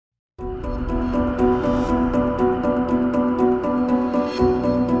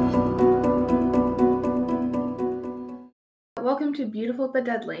welcome to Beautiful but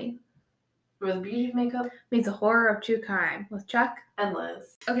Deadly, where the beauty of makeup meets the horror of true crime with Chuck and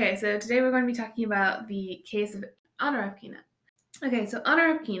Liz. Okay, so today we're going to be talking about the case of Anna Repkina. Okay, so Anna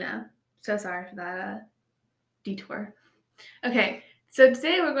Repkina, so sorry for that detour. Okay, so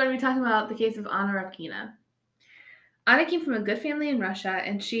today we're going to be talking about the case of Anna Repkina. Anna came from a good family in Russia,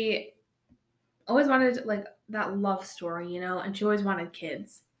 and she always wanted like that love story, and she always wanted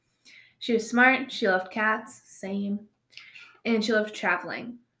kids. She was smart, she loved cats, same, and she loved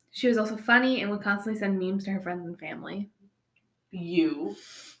traveling. She was also funny and would constantly send memes to her friends and family. She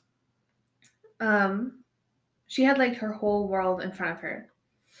had like her whole world in front of her.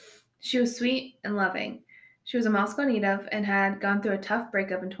 She was sweet and loving. She was a Moscow native and had gone through a tough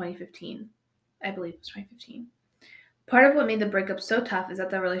breakup in 2015. I believe it was 2015. Part of what made the breakup so tough is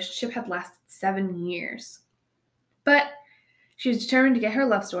that the relationship had lasted 7 years. But she was determined to get her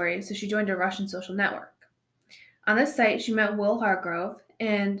love story, so she joined a Russian social network. On this site, she met Will Hargrove,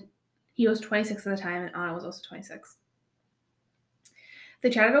 and he was 26 at the time, and Anna was also 26.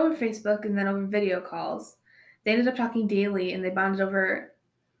 They chatted over Facebook and then over video calls. They ended up talking daily, and they bonded over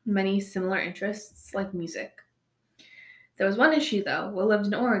many similar interests like music. There was one issue, though. Will lived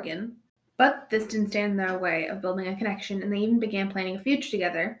in Oregon, but this didn't stand in their way of building a connection, and they even began planning a future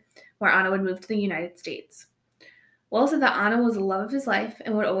together where Anna would move to the United States. Will said that Anna was the love of his life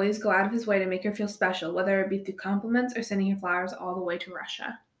and would always go out of his way to make her feel special, whether it be through compliments or sending her flowers all the way to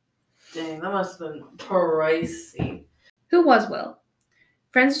Russia. Dang, that must have been pricey. Who was Will?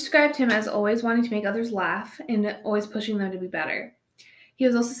 Friends described him as always wanting to make others laugh and always pushing them to be better. He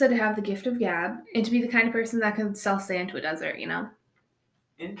was also said to have the gift of gab and to be the kind of person that could sell sand to a desert,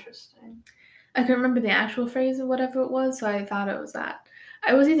 Interesting. I couldn't remember the actual phrase of whatever it was, so I thought it was that.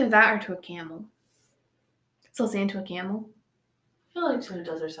 It was either that or to a camel. Sell sand to a camel. I feel like to a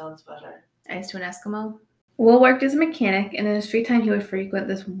desert sounds better. Ice to an Eskimo. Will worked as a mechanic, and in his free time he would frequent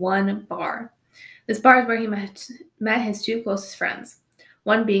this one bar. This bar is where he met his two closest friends,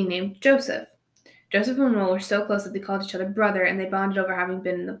 one being named Joseph. Joseph and Will were so close that they called each other brother, and they bonded over having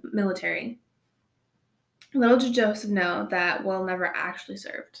been in the military. Little did Joseph know that Will never actually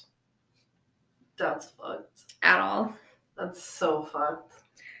served. That's fucked. At all. That's so fucked.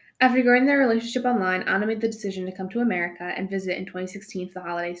 After growing their relationship online, Anna made the decision to come to America and visit in 2016 for the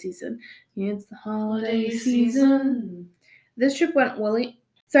holiday season. It's the holiday season. This trip went well.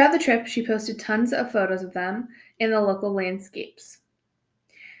 Throughout the trip, she posted tons of photos of them and the local landscapes.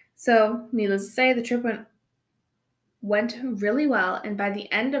 So, needless to say, the trip went really well, and by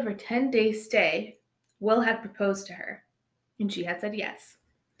the end of her 10-day stay, Will had proposed to her, and she had said yes.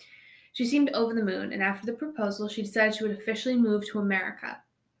 She seemed over the moon, and after the proposal, she decided she would officially move to America.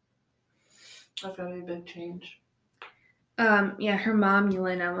 That's gotta be a big change. Yeah, her mom,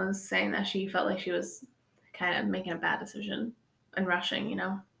 Yelena, was saying that she felt like she was kind of making a bad decision and rushing,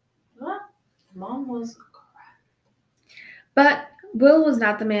 What? Mom was correct. But Will was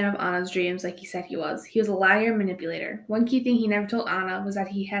not the man of Anna's dreams like he said he was. He was a liar and manipulator. One key thing he never told Anna was that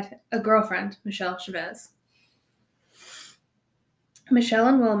he had a girlfriend, Michelle Chavez. Michelle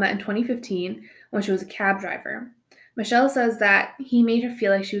and Will met in 2015 when she was a cab driver. Michelle says that he made her feel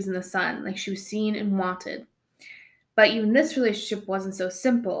like she was in the sun, like she was seen and wanted. But even this relationship wasn't so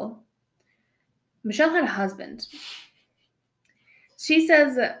simple. Michelle had a husband. She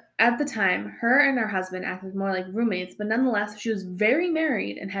says that at the time, her and her husband acted more like roommates, but nonetheless, she was very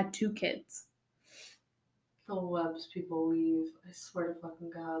married and had 2 kids. The webs people weave. I swear to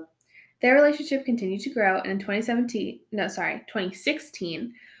fucking God. Their relationship continued to grow, and in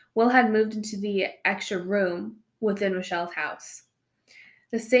 2016, Will had moved into the extra room within Michelle's house.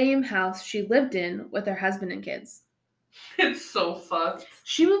 The same house she lived in with her husband and kids. It's so fucked.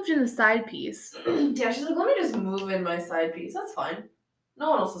 She moved in the side piece. Yeah, she's like, let me just move in my side piece. That's fine. No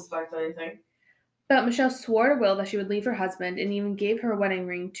one will suspect anything. But Michelle swore to Will that she would leave her husband and even gave her wedding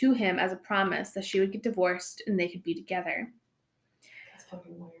ring to him as a promise that she would get divorced and they could be together. That's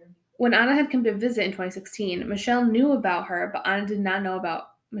fucking weird. When Anna had come to visit in 2016, Michelle knew about her, but Anna did not know about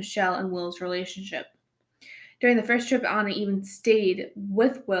Michelle and Will's relationship. During the first trip, Anna even stayed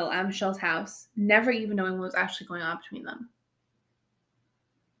with Will at Michelle's house, never even knowing what was actually going on between them.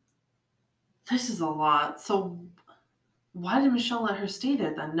 This is a lot. So why did Michelle let her stay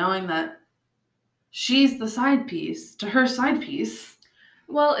there then, knowing that she's the side piece to her side piece?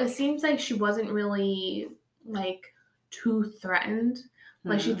 Well, it seems like she wasn't really, too threatened.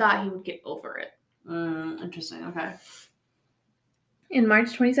 Like, she thought he would get over it. Interesting. Okay. In March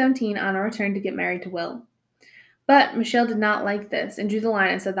 2017, Anna returned to get married to Will. But Michelle did not like this and drew the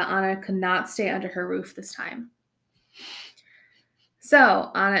line and said that Anna could not stay under her roof this time.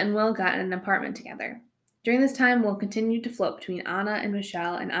 So, Anna and Will got in an apartment together. During this time, Will continued to float between Anna and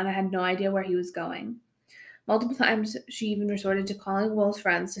Michelle, and Anna had no idea where he was going. Multiple times, she even resorted to calling Will's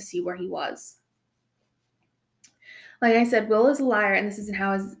friends to see where he was. Like I said, Will is a liar, and this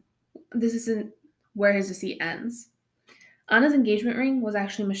isn't where his deceit ends. Anna's engagement ring was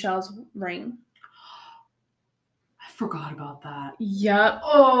actually Michelle's ring. I forgot about that. Yup.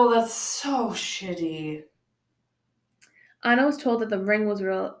 Oh, that's so shitty. Anna was told that the ring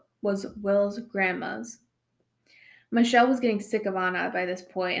was Will's grandma's. Michelle was getting sick of Anna by this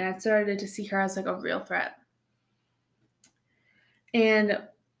point and had started to see her as like a real threat. And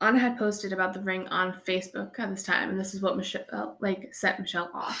Anna had posted about the ring on Facebook at this time, and this is what Michelle set Michelle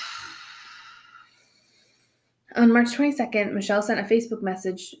off. On March 22nd, Michelle sent a Facebook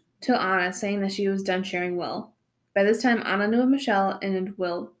message to Anna saying that she was done sharing Will. By this time, Anna knew of Michelle and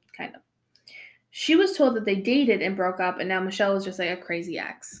Will, kind of. She was told that they dated and broke up, and now Michelle was just like a crazy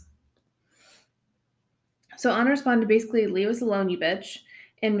ex. So Anna responded basically, "Leave us alone, you bitch."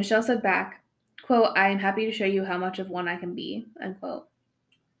 And Michelle said back, quote, "I am happy to show you how much of one I can be," unquote.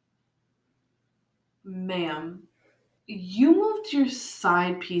 Ma'am, you moved your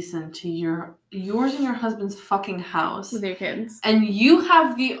side piece into yours and your husband's fucking house. With your kids. And you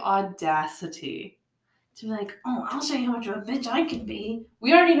have the audacity to be like, "Oh, I'll show you how much of a bitch I can be."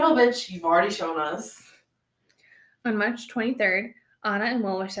 We already know, bitch. You've already shown us. On March 23rd, Anna and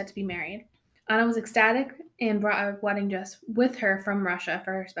Will were set to be married. Anna was ecstatic and brought a wedding dress with her from Russia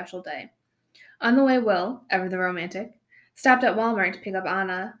for her special day. On the way, Will, ever the romantic, stopped at Walmart to pick up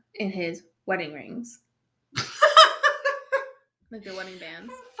Anna and his wedding rings. Like their wedding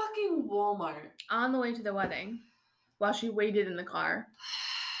bands. Fucking Walmart. On the way to the wedding, while she waited in the car.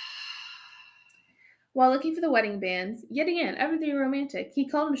 While looking for the wedding bands, yet again, ever the romantic, he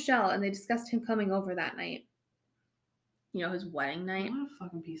called Michelle and they discussed him coming over that night. You know, his wedding night. What a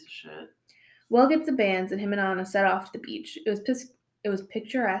fucking piece of shit. Will gets the bands and him and Anna set off to the beach. It was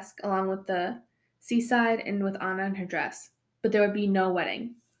picturesque along with the seaside and with Anna in her dress, but there would be no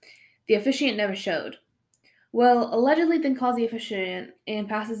wedding. The officiant never showed. Will allegedly then calls the officiant and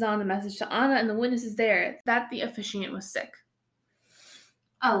passes on the message to Anna and the witnesses there that the officiant was sick.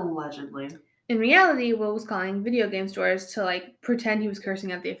 Allegedly. In reality, Will was calling video game stores to pretend he was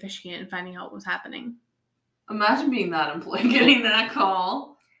cursing at the officiant and finding out what was happening. Imagine being that employee getting that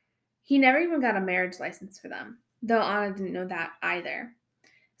call. He never even got a marriage license for them, though Anna didn't know that either.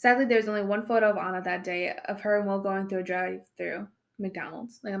 Sadly, there's only one photo of Anna that day of her and Will going through a drive-through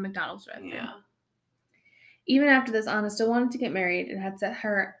McDonald's, like a McDonald's drive-through. Yeah. Even after this, Anna still wanted to get married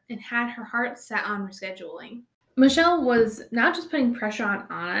and had her heart set on rescheduling. Michelle was not just putting pressure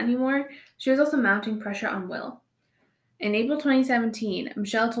on Anna anymore, she was also mounting pressure on Will. In April 2017,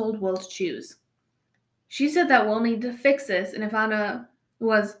 Michelle told Will to choose. She said that Will needed to fix this, and if Anna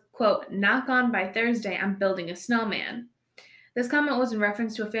was, quote, "not gone by Thursday, I'm building a snowman." This comment was in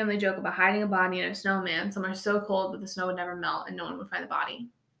reference to a family joke about hiding a body in a snowman somewhere so cold that the snow would never melt and no one would find the body.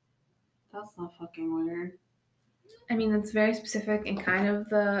 That's not fucking weird. I mean, that's very specific and kind of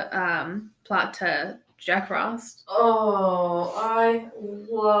the plot to Jack Frost. Oh, I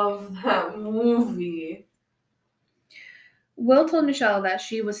love that movie. Will told Michelle that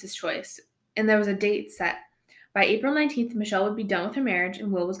she was his choice, and there was a date set. By April 19th, Michelle would be done with her marriage,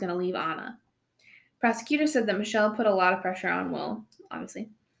 and Will was going to leave Anna. Prosecutors said that Michelle put a lot of pressure on Will,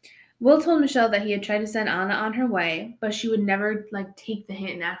 obviously. Will told Michelle that he had tried to send Anna on her way, but she would never take the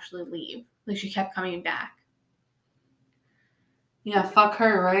hint and actually leave. She kept coming back. Yeah, fuck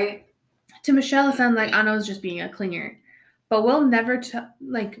her, right? To Michelle, it sounded like Anna was just being a clinger. But Will never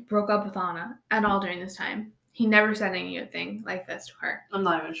broke up with Anna at all during this time. He never said anything like this to her. I'm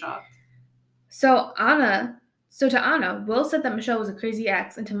not even shocked. So to Anna, Will said that Michelle was a crazy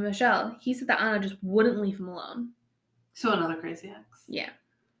ex, and to Michelle, he said that Anna just wouldn't leave him alone. So another crazy ex. Yeah.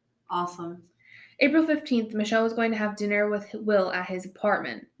 Awesome. April 15th, Michelle was going to have dinner with Will at his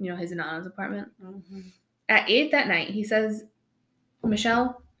apartment. His and Anna's apartment. Mm-hmm. At 8 that night, he says,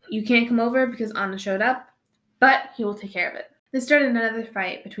 "Michelle, you can't come over because Anna showed up, but he will take care of it." This started another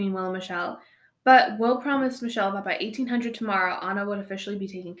fight between Will and Michelle, but Will promised Michelle that by 1800 tomorrow, Anna would officially be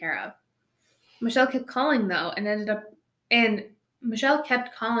taken care of. Michelle kept calling though, and Will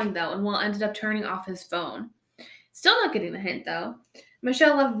ended up turning off his phone. Still not getting the hint though.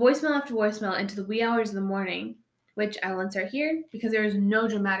 Michelle left voicemail after voicemail into the wee hours of the morning, which I will insert here because there is no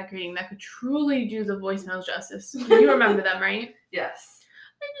dramatic reading that could truly do the voicemails justice. You remember them, right? Yes.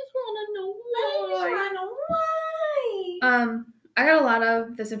 I just want to know why. I got a lot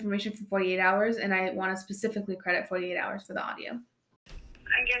of this information from 48 Hours, and I want to specifically credit 48 Hours for the audio.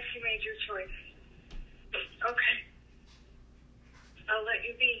 I guess you made your choice. Okay. I'll let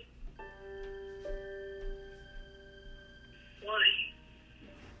you be. Why?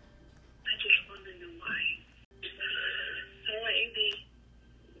 I just want to know why. I'll let you be.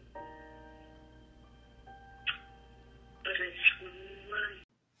 But I just want to know why.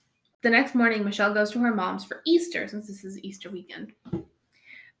 The next morning, Michelle goes to her mom's for Easter, since this is Easter weekend.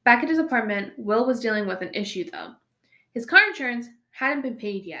 Back at his apartment, Will was dealing with an issue, though. His car insurance hadn't been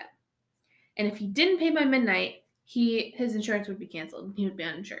paid yet. And if he didn't pay by midnight, his insurance would be canceled and he would be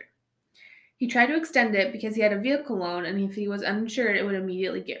uninsured. He tried to extend it because he had a vehicle loan, and if he was uninsured, it would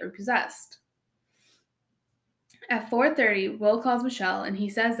immediately get repossessed. At 4:30, Will calls Michelle and he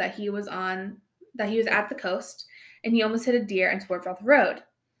says that he was at the coast and he almost hit a deer and swerved off the road.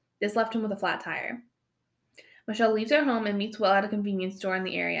 This left him with a flat tire. Michelle leaves her home and meets Will at a convenience store in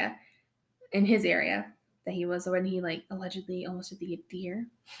his area that he was when he allegedly almost hit the deer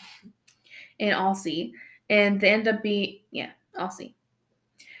in Alsea, and they end up being Alsea.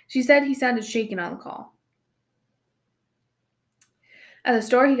 She said he sounded shaken on the call. At the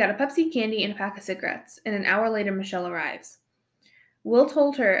store, he got a Pepsi, candy, and a pack of cigarettes, and an hour later, Michelle arrives. Will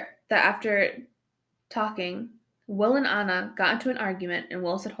told her that after talking, Will and Anna got into an argument, and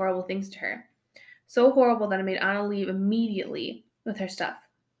Will said horrible things to her. So horrible that it made Anna leave immediately with her stuff,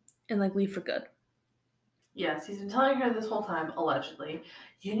 and leave for good. Yes, he's been telling her this whole time, allegedly,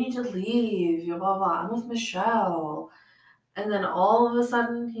 you need to leave, blah, blah, blah, I'm with Michelle. And then all of a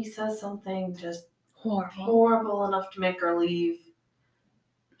sudden, he says something just horrible enough to make her leave.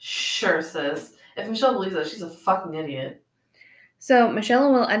 Sure, sis. If Michelle believes that, she's a fucking idiot. So Michelle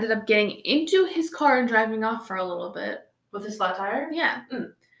and Will ended up getting into his car and driving off for a little bit. With his flat tire? Yeah.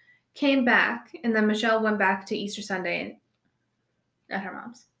 Came back, and then Michelle went back to Easter Sunday at her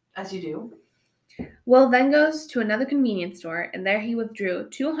mom's. As you do. Will then goes to another convenience store, and there he withdrew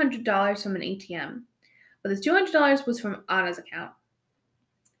 $200 from an ATM. But this $200 was from Anna's account.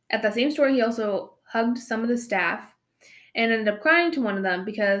 At the same store, he also hugged some of the staff and ended up crying to one of them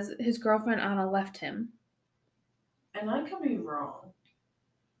because his girlfriend Anna left him. And I could be wrong,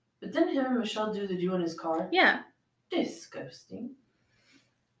 but didn't him and Michelle do the do in his car? Yeah. Disgusting.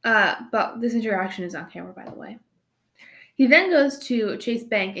 But this interaction is on camera, by the way. He then goes to Chase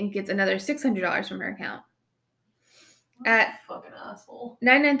Bank and gets another $600 from her account. At fucking asshole.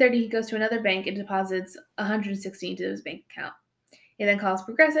 9:30, he goes to another bank and deposits $160 into his bank account. He then calls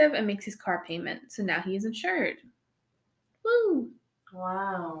Progressive and makes his car payment, so now he is insured. Woo!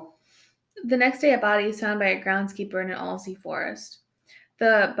 Wow. The next day, a body is found by a groundskeeper in an Alsea forest.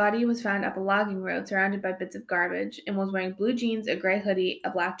 The body was found up a logging road surrounded by bits of garbage and was wearing blue jeans, a gray hoodie,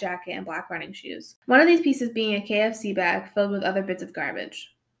 a black jacket, and black running shoes. One of these pieces being a KFC bag filled with other bits of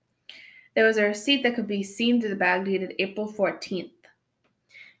garbage. There was a receipt that could be seen through the bag dated April 14th,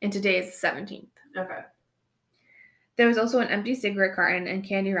 and today is the 17th. Okay. There was also an empty cigarette carton and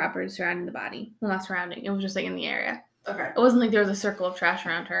candy wrappers surrounding the body. Well, not surrounding, it was just in the area. Okay. It wasn't like there was a circle of trash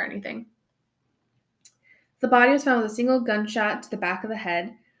around her or anything. The body was found with a single gunshot to the back of the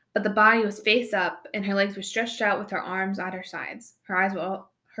head, but the body was face up and her legs were stretched out with her arms at her sides. Her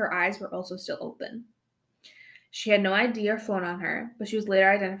eyes were also still open. She had no ID or phone on her, but she was later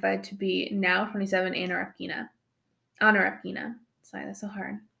identified to be now 27 Anna Repkina. Sorry, that's so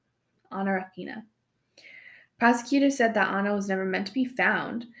hard. Anna Repkina. Prosecutors said that Anna was never meant to be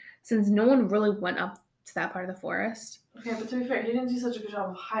found, since no one really went up to that part of the forest. Okay, but to be fair, he didn't do such a good job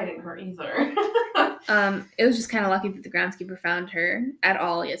of hiding her either. It was just kind of lucky that the groundskeeper found her at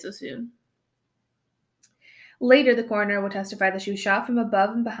all yet so soon. Later, the coroner would testify that she was shot from above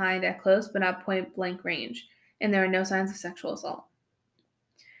and behind at close but not point-blank range, and there were no signs of sexual assault.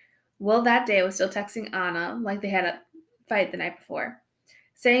 Will that day was still texting Anna like they had a fight the night before,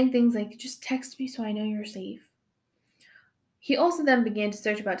 saying things like, "Just text me so I know you're safe." He also then began to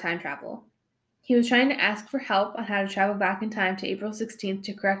search about time travel. He was trying to ask for help on how to travel back in time to April 16th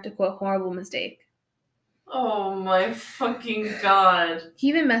to correct a, quote, horrible mistake. Oh my fucking god. He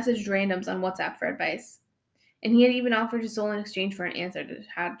even messaged randoms on WhatsApp for advice. And he had even offered his soul in exchange for an answer to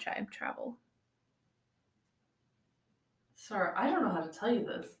how to time travel. Sir, I don't know how to tell you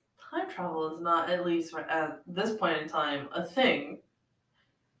this. Time travel is not, at least at this point in time, a thing.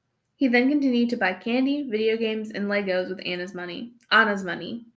 He then continued to buy candy, video games, and Legos with Anna's money.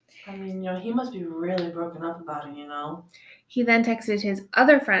 I mean, he must be really broken up about it, He then texted his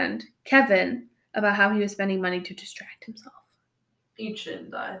other friend, Kevin, about how he was spending money to distract himself. You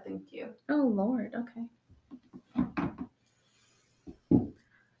shouldn't die, thank you. Oh, Lord, okay.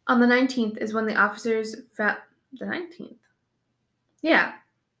 On the 19th is when the officers found... The 19th? Yeah.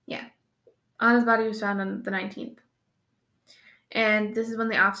 Anna's body was found on the 19th. And this is when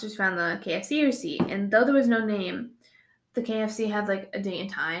the officers found the KFC receipt. And though there was no name, the KFC had a date and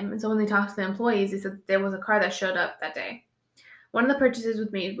time. And so when they talked to the employees, they said there was a car that showed up that day. One of the purchases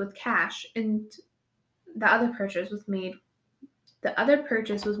was made with cash, and the other purchase was made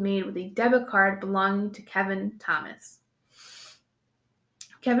with a debit card belonging to Kevin Thomas.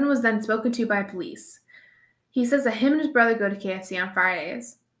 Kevin was then spoken to by police. He says that him and his brother go to KFC on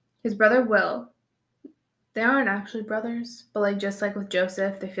Fridays. His brother Will, they aren't actually brothers, but like just like with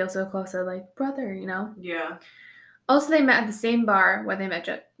Joseph, they feel so close, they're like brother, you know? Yeah. Also, they met at the same bar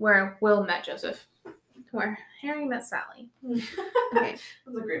where Will met Joseph, where Harry met Sally. Okay.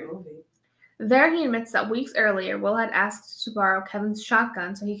 That's a great movie. There, he admits that weeks earlier, Will had asked to borrow Kevin's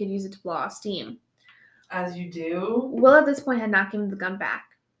shotgun so he could use it to blow off steam. As you do. Will at this point had not given the gun back.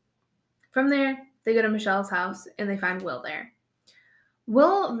 From there, they go to Michelle's house and they find Will there.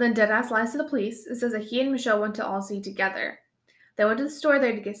 Will then deadass lies to the police and says that he and Michelle went to Allsea together. They went to the store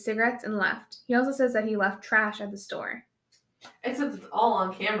there to get cigarettes and left. He also says that he left trash at the store. Except it's all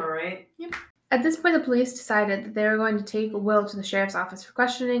on camera, right? Yep. At this point, the police decided that they were going to take Will to the sheriff's office for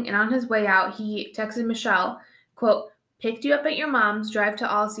questioning, and on his way out, he texted Michelle, quote, "Picked you up at your mom's, drive to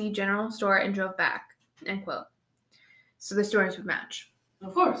Allsea General Store, and drove back," end quote. So the stories would match.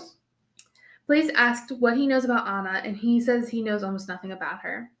 Of course. Police asked what he knows about Anna, and he says he knows almost nothing about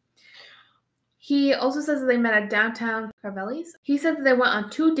her. He also says that they met at downtown Carvelli's. He said that they went on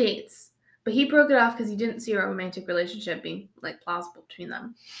 2 dates, but he broke it off because he didn't see a romantic relationship being like plausible between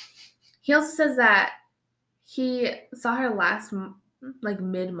them. He also says that he saw her last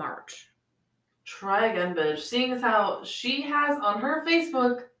mid-March. Try again, bitch. Seeing as how she has on her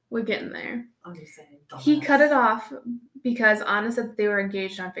Facebook. We're getting there. I'm just saying. Dumbass. He cut it off because Anna said that they were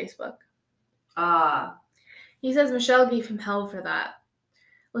engaged on Facebook. He says Michelle gave him hell for that.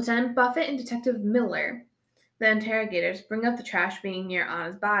 Lieutenant Buffett and Detective Miller, the interrogators, bring up the trash being near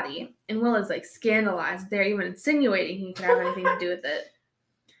Anna's body, and Will is like scandalized. They're even insinuating he could have anything to do with it.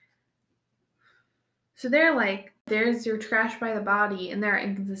 So they're like, there's your trash by the body, and there are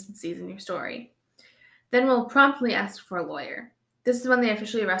inconsistencies in your story. Then Will promptly asks for a lawyer. This is when they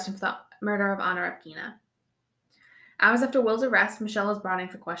officially arrest him for the murder of Anna Repkina. Hours after Will's arrest, Michelle is brought in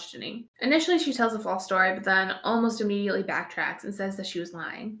for questioning. Initially, she tells a false story, but then almost immediately backtracks and says that she was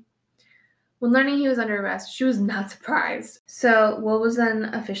lying. When learning he was under arrest, she was not surprised. So Will was then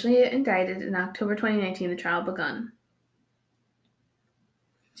officially indicted in October 2019. The trial begun.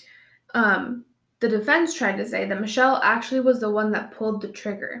 The defense tried to say that Michelle actually was the one that pulled the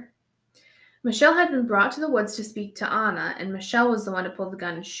trigger. Michelle had been brought to the woods to speak to Anna, and Michelle was the one to pull the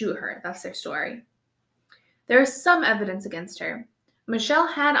gun and shoot her. That's their story. There is some evidence against her. Michelle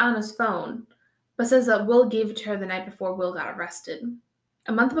had Anna's phone, but says that Will gave it to her the night before Will got arrested.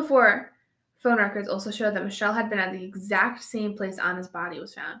 A month before, phone records also show that Michelle had been at the exact same place Anna's body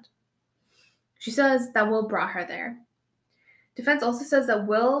was found. She says that Will brought her there. Defense also says that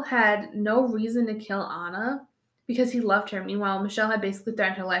Will had no reason to kill Anna because he loved her. Meanwhile, Michelle had basically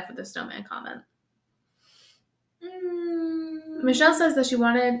threatened her life with a snowman comment. Michelle says that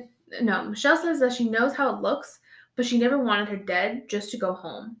she knows how it looks, but she never wanted her dead, just to go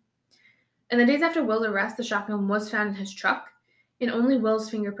home. In the days after Will's arrest, the shotgun was found in his truck, and only Will's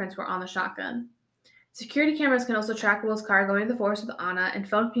fingerprints were on the shotgun. Security cameras can also track Will's car going to the forest with Anna, and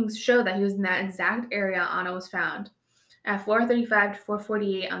phone pings show that he was in that exact area Anna was found, at 4:35 to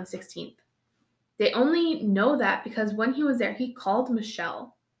 4:48 on the 16th. They only know that because when he was there, he called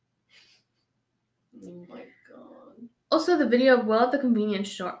Michelle. Oh my god. Also, the video of Will at the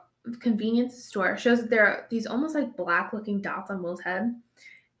convenience store shows that there are these almost like black-looking dots on Will's head.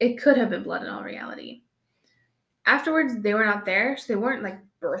 It could have been blood in all reality. Afterwards, they were not there, so they weren't like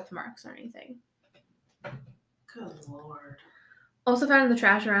birthmarks or anything. Good lord. Also found in the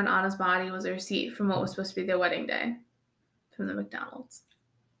trash around Anna's body was a receipt from what was supposed to be their wedding day from the McDonald's.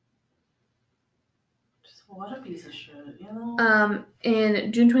 Just what a piece of shit, you know?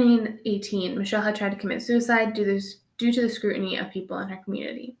 In June 2018, Michelle had tried to commit suicide due to the scrutiny of people in her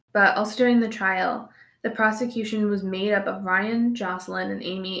community. But also during the trial, the prosecution was made up of Ryan, Jocelyn, and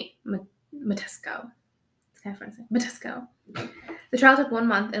Amy Matesco. It's kind of funny to say. Matesco. The trial took 1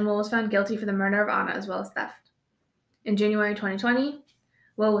 month, and Will was found guilty for the murder of Anna as well as theft. In January 2020,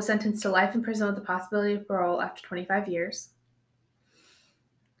 Will was sentenced to life in prison with the possibility of parole after 25 years.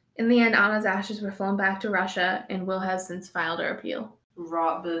 In the end, Anna's ashes were flown back to Russia, and Will has since filed her appeal.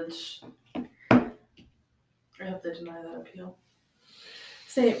 Rot, bitch. I hope they deny that appeal.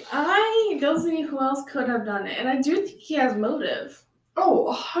 Same. I don't see who else could have done it, and I do think he has motive.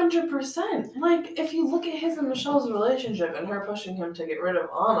 Oh, 100%. Like, if you look at his and Michelle's relationship and her pushing him to get rid of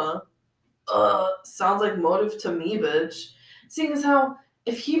Anna, sounds like motive to me, bitch. Seeing as how,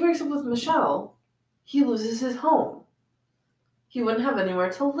 if he breaks up with Michelle, he loses his home. He wouldn't have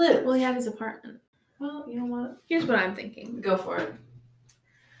anywhere to live. Well, he had his apartment. Well, you know what? Here's what I'm thinking. Go for it.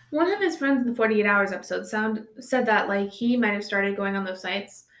 One of his friends in the 48 Hours episode said that, like, he might have started going on those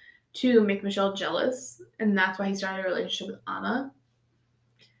sites to make Michelle jealous, and that's why he started a relationship with Anna.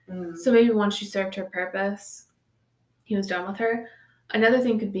 So maybe once she served her purpose, he was done with her. Another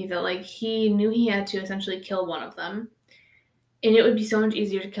thing could be that, like, he knew he had to essentially kill one of them. And it would be so much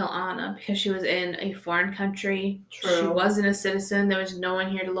easier to kill Anna because she was in a foreign country. True. She wasn't a citizen. There was no one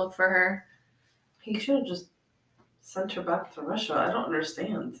here to look for her. He should have just sent her back to Russia. I don't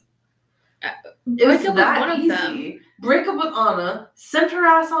understand. Break up with one of them. Break up with Anna, send her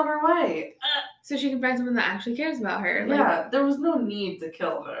ass on her way. So she can find someone that actually cares about her. Yeah, there was no need to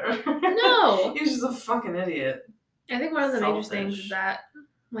kill her. No. He was just a fucking idiot. I think one of the major Selfish. things is that,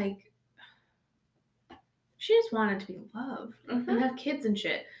 like, she just wanted to be loved and have kids and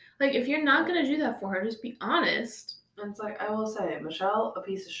shit. Like, if you're not going to do that for her, just be honest. And it's like, I will say, Michelle, a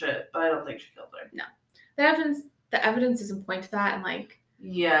piece of shit, but I don't think she killed her. No. The evidence doesn't point to that, and, like...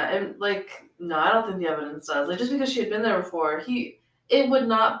 Yeah, and, like, no, I don't think the evidence does. Like, just because she had been there before, it would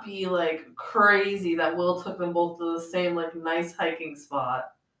not be, like, crazy that Will took them both to the same, like, nice hiking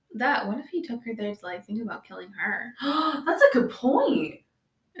spot. What if he took her there to, like, think about killing her? That's a good point.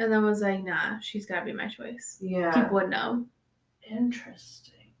 And then was like, nah, she's got to be my choice. Yeah. People would know.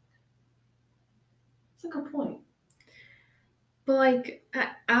 Interesting. That's a good point. But, like,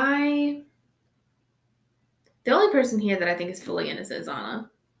 the only person here that I think is fully innocent is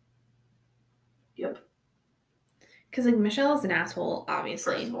Anna. Yep. Because, like, Michelle is an asshole,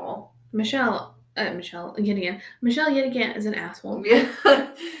 obviously. First of all. Michelle yet again is an asshole. Yeah.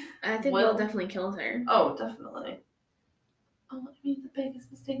 I think Will definitely kills her. Oh, definitely. Oh, I made the biggest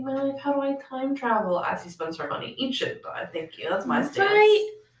mistake in my life. How do I time travel? As he spends her money. Eat shit, but thank you. That's my stance. Right?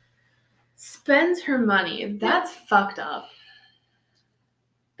 Spends her money. That's fucked up.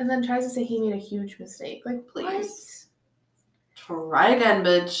 And then tries to say he made a huge mistake. Like, please. Try again,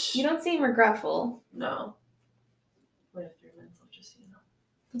 bitch. You don't seem regretful. No. We have 3 minutes left, just so you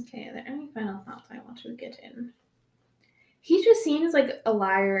know. Okay, are there any final thoughts I want to get in? He just seems like a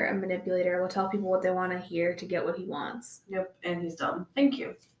liar, a manipulator, will tell people what they want to hear to get what he wants. Yep, and he's dumb. Thank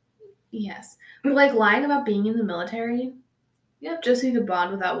you. Yes. But, like, lying about being in the military. Yep. Just so you could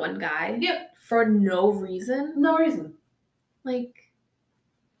bond with that one guy. Yep. For no reason. No reason. Like...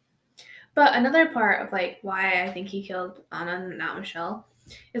 But another part of, like, why I think he killed Anna and not Michelle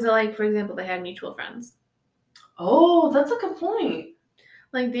is that, like, for example, they had mutual friends. Oh, that's a good point.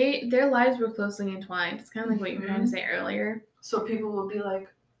 Like, their lives were closely entwined. It's kind of like what you were trying to say earlier. So people would be like,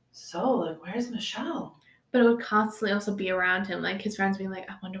 so, like, where's Michelle? But it would constantly also be around him. Like, his friends being like,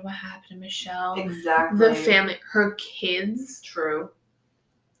 I wonder what happened to Michelle. Exactly. The family, her kids. True.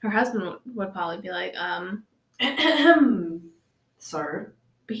 Her husband would probably be like, Sir.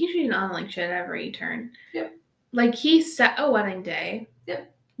 But he treated Anna like shit at every turn. Yep. Like, he set a wedding day.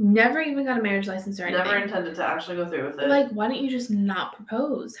 Yep. Never even got a marriage license or anything. Never intended to actually go through with it. Like, why don't you just not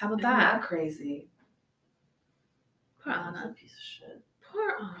propose? How about Isn't that? that crazy? Poor Anna. That's a piece of shit.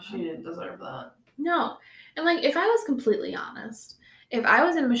 Poor Anna. She didn't deserve that. No. And, like, if I was completely honest, if I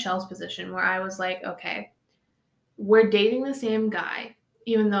was in Michelle's position where I was like, okay, we're dating the same guy,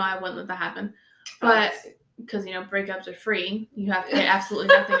 even though I wouldn't let that happen, but because, you know, breakups are free, you have to pay absolutely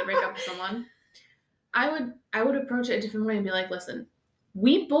nothing to break up with someone, I would approach it a different way and be like, listen,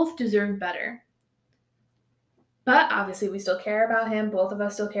 we both deserve better. But obviously we still care about him. Both of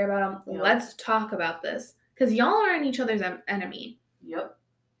us still care about him. Yep. Let's talk about this. Because y'all aren't each other's enemy. Yep.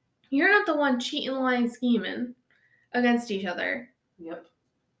 You're not the one cheating, lying, scheming against each other. Yep.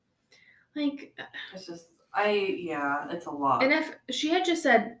 Like... It's just... it's a lot. And if she had just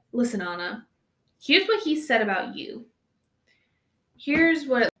said, listen, Anna, here's what he said about you. Here's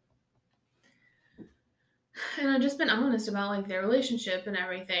what... And I'd just been honest about, like, their relationship and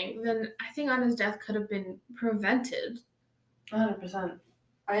everything, then I think Anna's death could have been prevented. 100%.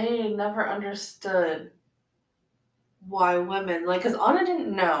 I never understood why women... Like, because Anna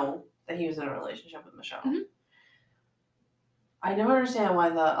didn't know that he was in a relationship with Michelle. Mm-hmm. I never understand why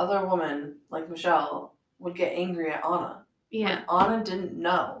the other woman, like Michelle, would get angry at Anna. Yeah. When Anna didn't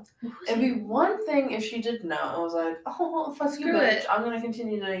know. It'd be one thing if she did know and was like, oh, well, fuck you, bitch. I'm going to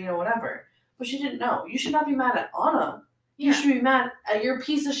continue to, you know, whatever. But she didn't know. You should not be mad at Anna. Yeah. You should be mad at your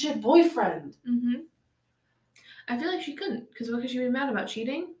piece of shit boyfriend. Mm-hmm. I feel like she couldn't. Because what could she be mad about?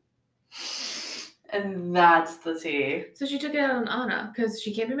 Cheating? And that's the tea. So she took it out on Anna. Because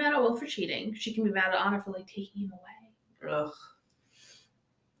she can't be mad at Will for cheating. She can be mad at Anna for, like, taking him away. Ugh.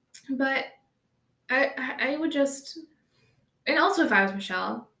 But I would just... And also if I was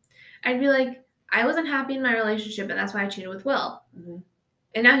Michelle, I'd be like, I wasn't happy in my relationship and that's why I cheated with Will. Mm-hmm.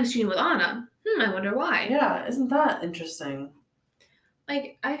 And now he's cheating with Anna. I wonder why. Yeah, isn't that interesting?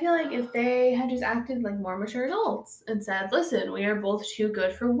 Like, I feel like if they had just acted like more mature adults and said, listen, we are both too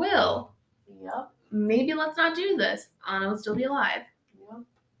good for Will. Yep. Maybe let's not do this. Anna would still be alive. Yep.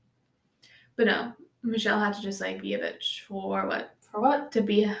 But no, Michelle had to just like be a bitch for what? For what? To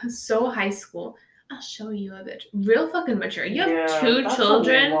be so high school. I'll show you a bitch. Real fucking mature. You have Yeah, 2 that's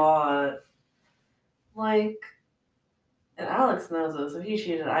children. A lot. Like, and Alex knows this. If he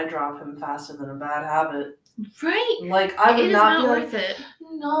cheated, I'd drop him faster than a bad habit. Right. Like, I would It is not be worth like, it.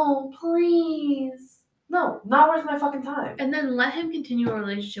 no, please. No, not worth my fucking time. And then let him continue a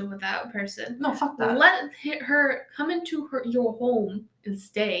relationship with that person. No, fuck that. Let her come into your home and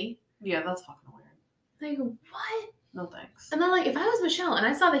stay. Yeah, that's fucking weird. Like, what? No thanks. And then, like, if I was Michelle and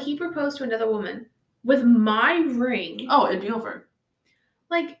I saw that he proposed to another woman with my ring. Oh, it'd be over.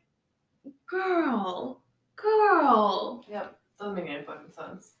 Like, girl. Yep, doesn't make any fucking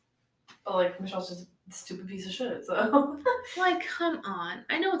sense. But, like, Michelle's just a stupid piece of shit, so. Like, come on.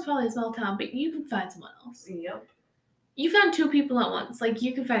 I know it's probably a small town, but you can find someone else. Yep. You found 2 people at once. Like,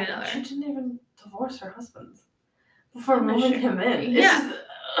 you can find another. She didn't even divorce her husband before moving him in. Yeah.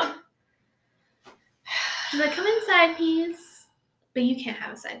 She's like, come inside, please. But you can't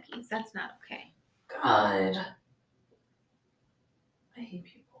have a side piece. That's not okay. God. I hate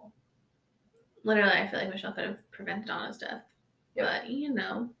people. Literally, I feel like Michelle could have prevented Anna's death. Yep. But, you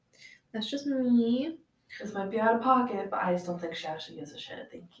know, that's just me. This might be out of pocket, but I just don't think she actually gives a shit.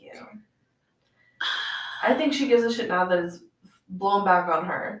 Thank you. I think she gives a shit now that it's blown back on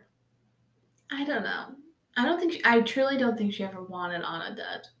her. I don't know. I truly don't think she ever wanted Anna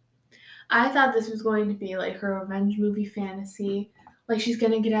dead. I thought this was going to be like her revenge movie fantasy. Like she's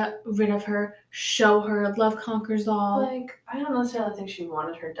gonna get rid of her, show her love conquers all. Like, I don't necessarily think she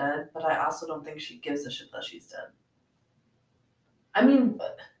wanted her dead, but I also don't think she gives a shit that she's dead. I mean,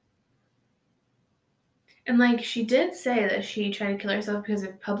 and like she did say that she tried to kill herself because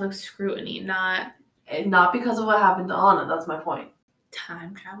of public scrutiny, not because of what happened to Anna. That's my point.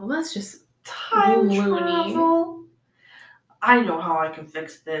 Time travel. That's just time loony. travel. I know how I can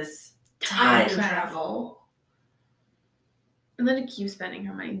fix this. Time travel. And then to keep spending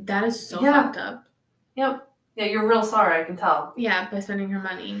her money. That is so fucked up. Yep. Yeah, you're real sorry, I can tell. Yeah, by spending her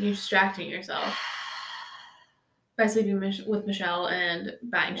money. You're distracting yourself. By sleeping with Michelle and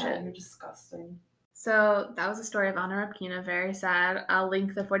buying shit. You're disgusting. So that was the story of Anna Repkina. Very sad. I'll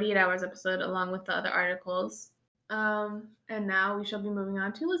link the 48 Hours episode along with the other articles. And now we shall be moving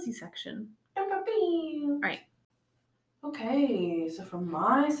on to Lizzie's section. Right. Okay, so for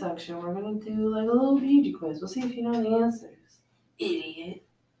my section, we're going to do like a little beauty quiz. We'll see if you know the answers. Idiot.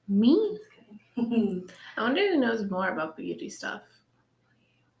 Me? Just kidding. I wonder who knows more about beauty stuff.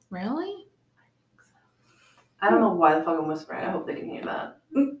 Really? I don't know why the fuck I'm whispering. I hope they can hear that.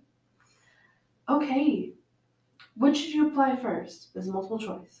 Okay. Which should you apply first? There's multiple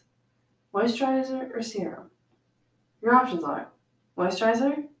choice. Moisturizer or serum? Your options are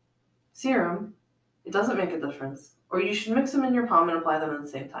moisturizer, serum, it doesn't make a difference, or you should mix them in your palm and apply them at the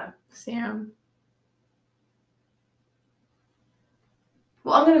same time. Serum.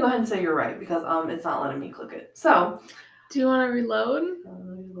 Well, I'm going to go ahead and say you're right because it's not letting me click it. So, do you want to reload?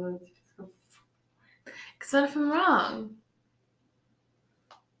 Because what if I'm wrong?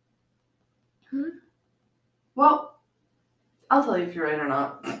 Well, I'll tell you if you're right or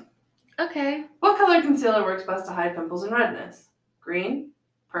not. Okay. What color concealer works best to hide pimples and redness? Green,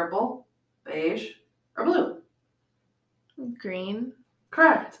 purple, beige, or blue? Green.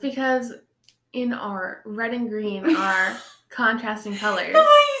 Correct. Because in art, red and green are contrasting colors. The way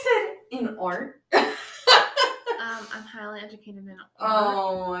you said in art. I'm highly educated in art.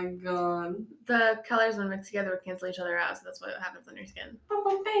 Oh my god. The colors when mixed together would cancel each other out, so that's what happens on your skin.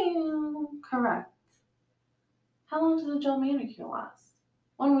 Correct. How long does a gel manicure last?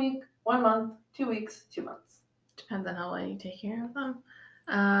 1 week, 1 month, 2 weeks, 2 months. Depends on how well you take care of them.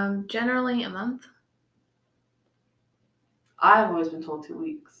 Generally a month. I've always been told 2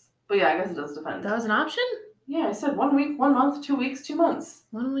 weeks. But yeah, I guess it does depend. That was an option? Yeah, I said 1 week, 1 month, 2 weeks, 2 months.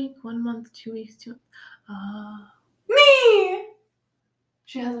 1 week, 1 month, 2 weeks, 2 Me!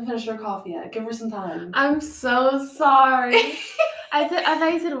 She hasn't finished her coffee yet. Give her some time. I'm so sorry. I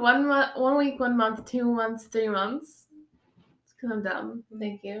thought you said 1 week, 1 month, 2 months, 3 months. It's because I'm dumb.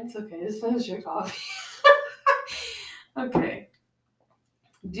 Thank you. It's okay. Just finish your coffee. Okay.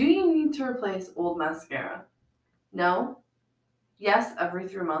 Do you need to replace old mascara? No. Yes, every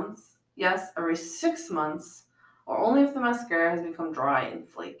 3 months. Yes, every 6 months. Or only if the mascara has become dry and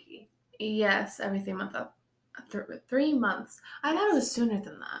flaky. Yes, every 3 months. 3 months. I thought it was sooner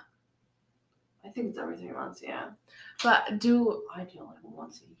than that. I think it's every 3 months, yeah. But I do like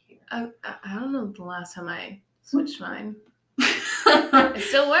once a year. I don't know the last time I switched mine. It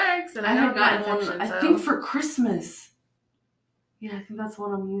still works, and I had don't have gotten infection. one, I think for Christmas. Yeah, I think that's the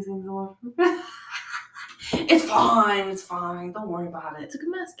one I'm using. The one. It's fine. Don't worry about it. It's a good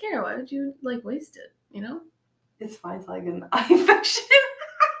mascara. Why would you waste it? You know? It's fine until I get an eye infection.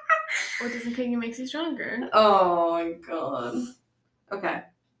 What doesn't kill you makes you stronger. Oh my god. Okay.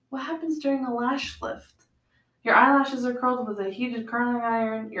 What happens during a lash lift? Your eyelashes are curled with a heated curling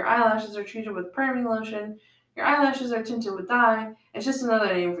iron. Your eyelashes are treated with perming lotion. Your eyelashes are tinted with dye. It's just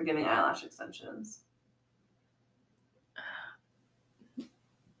another name for getting eyelash extensions.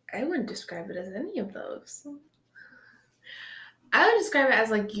 I wouldn't describe it as any of those. I would describe it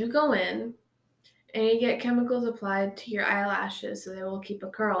as you go in and you get chemicals applied to your eyelashes so they will keep a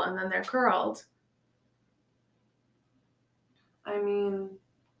curl, and then they're curled. I mean,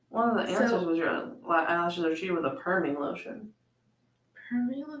 one of the answers was your eyelashes are treated with a perming lotion.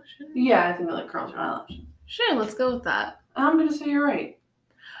 Perming lotion? Yeah, I think it curls your eyelashes. Sure, let's go with that. I'm going to say you're right.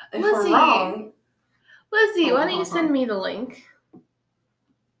 If Lizzie, we're wrong... Lizzie, why don't you send me the link?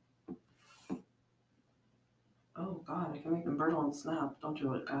 Oh, God, I can make them burn on Snap. Don't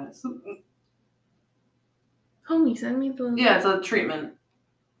do it, guys. Homie, send me the link. Yeah, it's a treatment.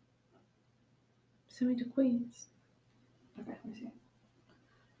 Send me to Queens. Okay, let me see.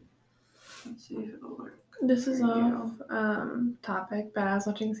 Let's see if it'll work. This is off topic, but I was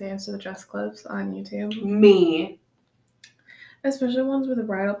watching Sans to the Dress clips on YouTube. Me. Especially ones where the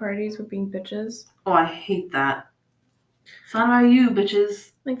bridal parties were being bitches. Oh, I hate that. It's not about you,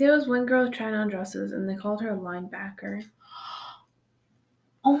 bitches. There was one girl trying on dresses, and they called her a linebacker.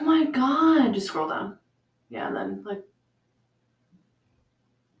 Oh my god. Just scroll down. Yeah, and then,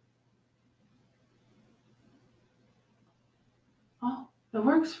 Oh, it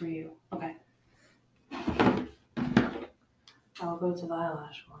works for you. Okay. I'll go to the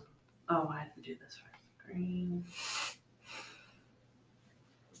eyelash one. Oh, I have to do this first. Green.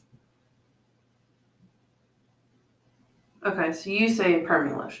 Okay, so you say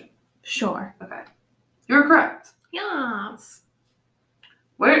perming lotion. Sure. Okay. You're correct. Yes.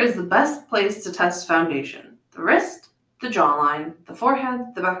 Where is the best place to test foundation? The wrist, the jawline, the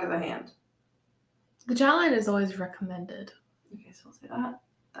forehead, the back of the hand? The jawline is always recommended. Okay, so I'll say that.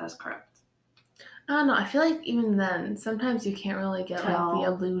 That is correct. I don't know. I feel like even then, sometimes you can't really get the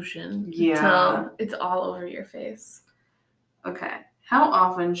illusion until it's all over your face. Okay. How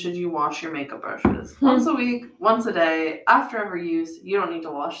often should you wash your makeup brushes? Once a week, once a day, after every use. You don't need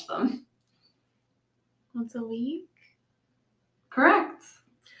to wash them. Once a week? Correct.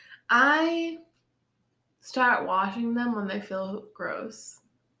 I start washing them when they feel gross.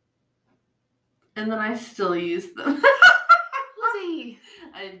 And then I still use them. Lizzie!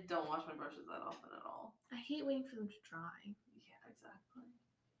 I don't wash my brushes that often at all. I hate waiting for them to dry. Yeah, exactly.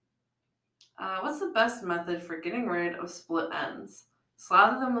 What's the best method for getting rid of split ends?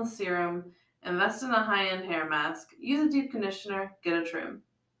 Slather them with serum, invest in a high-end hair mask, use a deep conditioner, get a trim.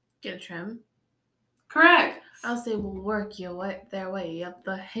 Get a trim? Correct. I'll say we'll work their way up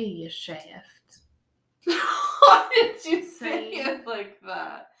the hair shaft. Why did you say it like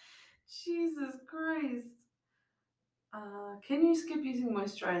that? Jesus Christ. Can you skip using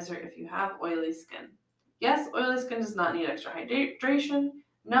moisturizer if you have oily skin? Yes, oily skin does not need extra hydration.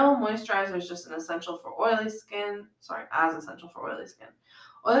 No, moisturizer is just as essential for oily skin.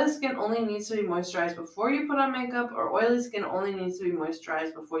 Oily skin only needs to be moisturized before you put on makeup, or oily skin only needs to be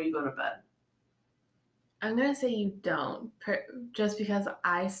moisturized before you go to bed. I'm going to say you don't, just because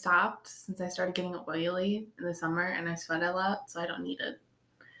I stopped since I started getting oily in the summer and I sweat a lot, so I don't need it.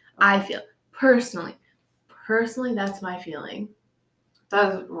 Okay. I feel, personally, that's my feeling.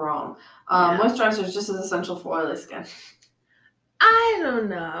 That is wrong. Moisturizer is just as essential for oily skin. I don't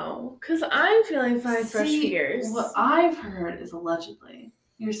know, because I'm feeling fine fresh fingers. What I've heard is allegedly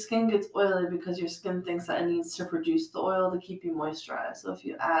your skin gets oily because your skin thinks that it needs to produce the oil to keep you moisturized. So if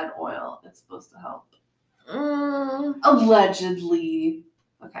you add oil, it's supposed to help. Allegedly.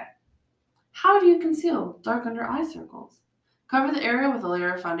 Okay. How do you conceal dark under eye circles? Cover the area with a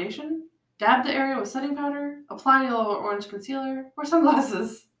layer of foundation, dab the area with setting powder, apply yellow or orange concealer, or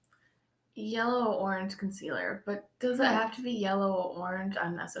sunglasses. Yellow or orange concealer, but does it have to be yellow or orange?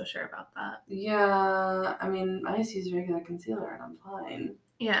 I'm not so sure about that. Yeah, I mean, I just use regular concealer and I'm fine.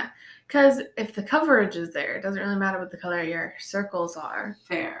 Yeah, because if the coverage is there, it doesn't really matter what the color your circles are.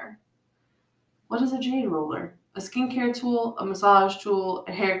 Fair. What is a jade roller? A skincare tool, a massage tool,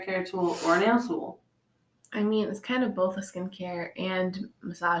 a hair care tool, or a nail tool? I mean, it's kind of both a skincare and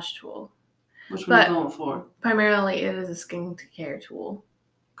massage tool. Which one are you going for? Primarily, it is a skincare tool.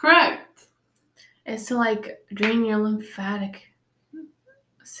 Correct. It's to like drain your lymphatic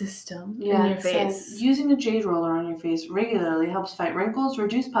system in your it says, face. using a jade roller on your face regularly helps fight wrinkles,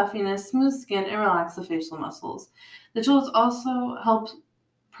 reduce puffiness, smooth skin, and relax the facial muscles. The tools also help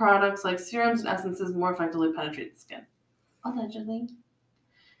products like serums and essences more effectively penetrate the skin. Allegedly.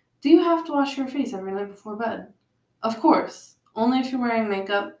 Do you have to wash your face every night before bed? Of course. Only if you're wearing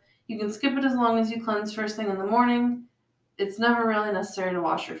makeup. You can skip it as long as you cleanse first thing in the morning. It's never really necessary to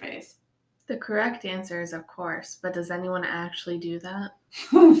wash your face. The correct answer is of course, but does anyone actually do that?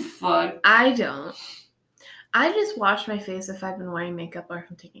 Fuck. I don't. I just wash my face if I've been wearing makeup or if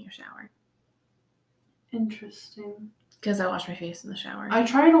I'm taking a shower. Interesting. Because I wash my face in the shower. I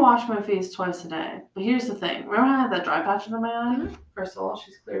try to wash my face twice a day, but here's the thing. Remember I had that dry patch under my eye? Mhm. First of all,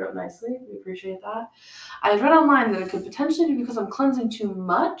 she's cleared up nicely. We appreciate that. I read online that it could potentially be because I'm cleansing too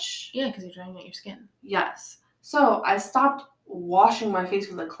much. Yeah, because you're drying out your skin. Yes. So I stopped washing my face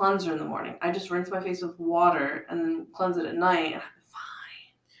with a cleanser in the morning. I just rinse my face with water and then cleanse it at night, and I'm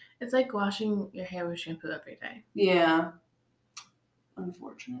fine. It's like washing your hair with shampoo every day. Yeah.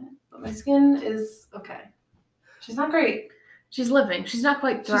 Unfortunate. But my skin is okay. She's not great. She's living. She's not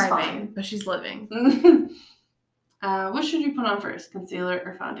quite She's thriving, fine. but she's living. What should you put on first, concealer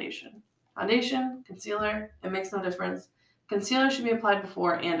or foundation? Foundation, concealer, it makes no difference. Concealer should be applied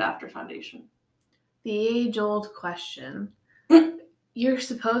before and after foundation. The age-old question. You're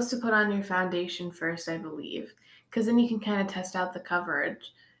supposed to put on your foundation first, I believe, because then you can kind of test out the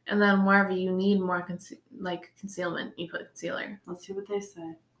coverage, and then wherever you need more concealment, you put concealer. Let's see what they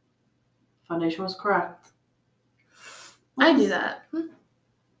say. Foundation was correct. I do that.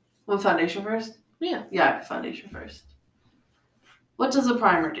 With foundation first? Yeah. Yeah, I put foundation first. What does a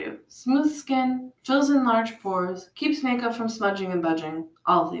primer do? Smooth skin, fills in large pores, keeps makeup from smudging and budging.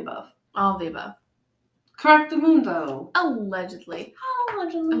 All of the above. All of the above. Correctamundo. Allegedly.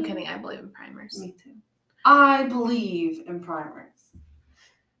 Allegedly. I'm kidding. I believe in primers. Me too. I believe in primers.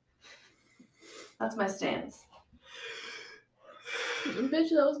 That's my stance. Bitch,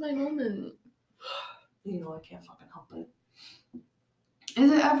 that was my moment. You know I can't fucking help it. Is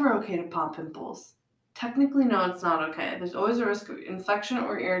it ever okay to pop pimples? Technically, no, it's not okay. There's always a risk of infection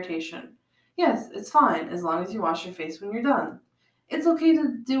or irritation. Yes, it's fine as long as you wash your face when you're done. It's okay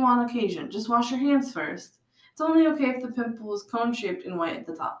to do on occasion. Just wash your hands first. It's only okay if the pimple is cone-shaped and white at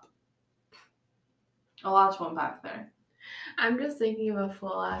the top. A lot to unpack there. I'm just thinking of a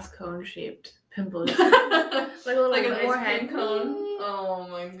full-ass cone-shaped pimple. Like a little an ice forehead cream cone? Oh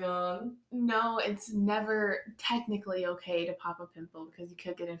my god. No, it's never technically okay to pop a pimple because you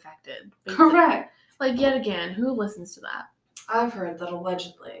could get infected. Correct. Like, yet again, who listens to that? I've heard that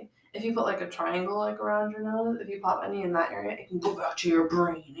allegedly, if you put like a triangle like around your nose, if you pop any in that area, it can go back to your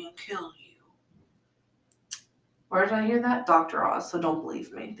brain and kill you. Where did I hear that? Dr. Oz, so don't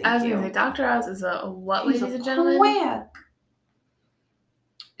believe me. I was Thank going to you. say, Dr. Oz is a what, He's ladies a and gentlemen? quack.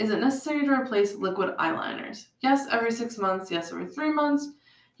 Is it necessary to replace liquid eyeliners? Yes, every 6 months. Yes, every 3 months.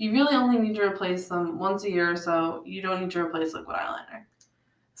 You really only need to replace them once a year or so. You don't need to replace liquid eyeliner.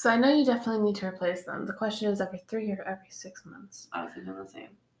 So I know you definitely need to replace them. The question is every 3 or every 6 months? I was thinking the same.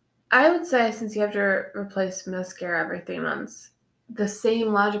 I would say since you have to replace mascara every 3 months, the same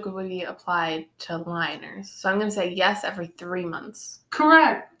logic would be applied to liners. So I'm going to say yes every 3 months.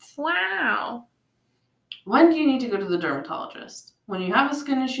 Correct. Wow. When do you need to go to the dermatologist? When you have a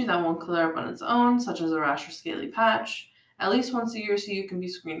skin issue that won't clear up on its own, such as a rash or scaly patch, at least once a year so you can be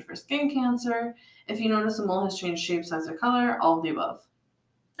screened for skin cancer. If you notice a mole has changed shape, size, or color, all of the above.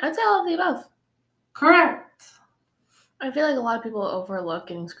 I'd say all of the above. Correct. I feel like a lot of people overlook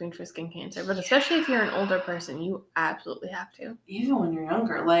getting screened for skin cancer, but especially if you're an older person, you absolutely have to. Even when you're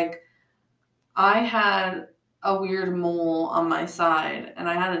younger. Like, I had a weird mole on my side, and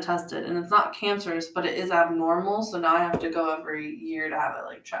I had it tested, and it's not cancerous, but it is abnormal, so now I have to go every year to have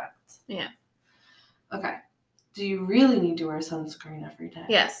it, checked. Yeah. Okay. Do you really need to wear sunscreen every day?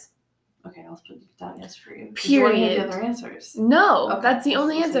 Yes. Okay, I'll put down yes for you. Period. Do you want to hear the other answers? No, Okay, that's the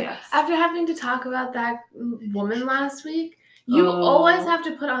only let's say answer. yes. After having to talk about that woman last week, you always have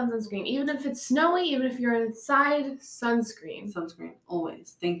to put on sunscreen. Even if it's snowy, even if you're inside, sunscreen. Sunscreen,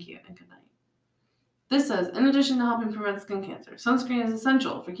 always. Thank you, and good night. This says, in addition to helping prevent skin cancer, sunscreen is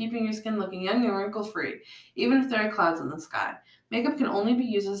essential for keeping your skin looking young and wrinkle-free, even if there are clouds in the sky. Makeup can only be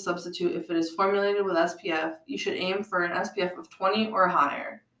used as a substitute if it is formulated with SPF. You should aim for an SPF of 20 or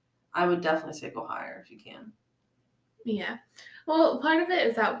higher. I would definitely say go higher if you can. Yeah. Well, part of it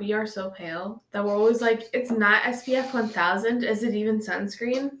is that we are so pale that we're always like, it's not SPF 1000. Is it even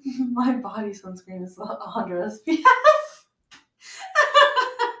sunscreen? My body sunscreen is 100 SPF.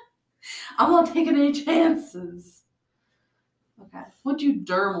 I'm not taking any chances. Okay. What do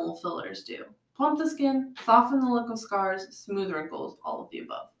dermal fillers do? Plump the skin, soften the look of scars, smooth wrinkles, all of the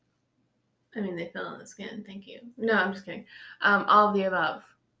above. I mean, they fill in the skin. Thank you. No, I'm just kidding. All of the above.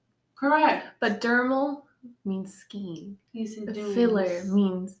 Correct. But dermal means skiing. Yes, it The does. filler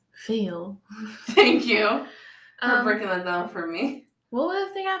means feel. Thank you for breaking that down for me. What were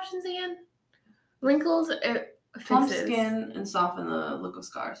the thing options again? Wrinkles, Plump fixes. skin and soften the look of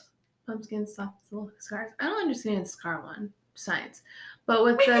scars. Plump skin, soft the look of scars. I don't understand scar one. Science. But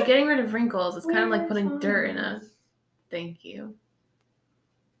with the getting rid of wrinkles, it's kind of like putting dirt in a... Thank you.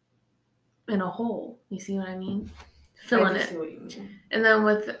 In a hole. You see what I mean? Filling it. See what you mean. And then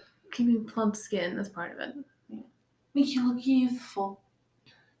with keeping plump skin, that's part of it. Yeah. Make you look youthful.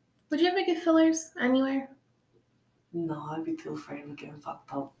 Would you ever get fillers anywhere? No, I'd be too afraid of getting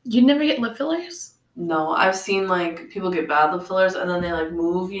fucked up. You'd never get lip fillers? No, I've seen like people get bad lip fillers and then they like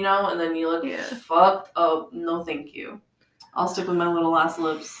move, you know, and then you look Yeah. fucked up. No, thank you. I'll stick with my little ass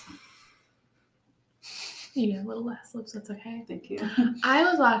lips. You have little ass lips, that's okay. Thank you. I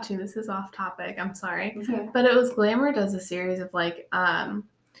was watching, this is off topic, I'm sorry. Okay. But it was Glamour does a series of like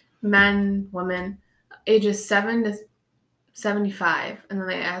men, women, ages 7 to 75, and then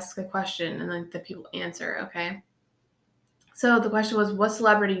they ask a question and then the people answer, okay? So the question was, what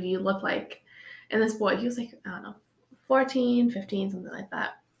celebrity do you look like? And this boy, he was like, I don't know, 14, 15, something like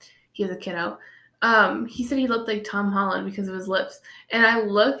that. He was a kiddo. He said he looked like Tom Holland because of his lips. And I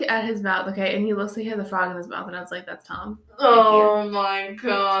looked at his mouth, okay, and he looks like he has a frog in his mouth, and I was like, that's Tom. Oh my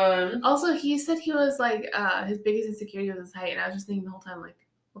god. Also, he said he was like, his biggest insecurity was his height, and I was just thinking the whole time, like,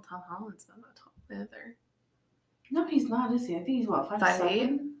 well, Tom Holland's not tall either. No, he's not, is he? I think he's what,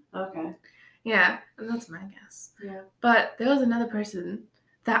 5'8"? Okay. Yeah, and that's my guess. Yeah. But there was another person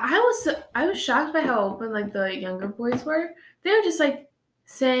that I was shocked by how open like the younger boys were. They were just like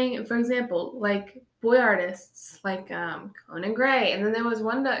saying, for example, like boy artists like Conan Gray, and then there was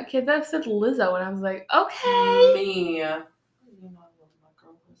one kid that said Lizzo, and I was like, okay, Me. You know I love my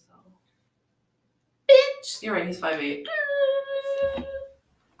girl Lizzo. bitch. You're right, he's 5'8".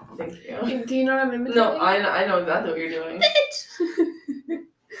 Thank you. Do you know what I'm imitating? No, I know exactly what you're doing. Bitch.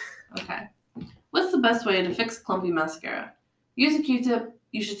 Okay. What's the best way to fix clumpy mascara? Use a Q-tip.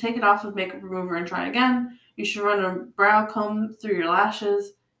 You should take it off with makeup remover and try again. You should run a brow comb through your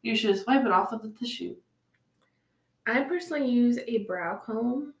lashes. You should just wipe it off with a tissue. I personally use a brow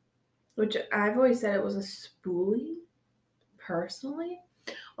comb, which I've always said it was a spoolie, personally.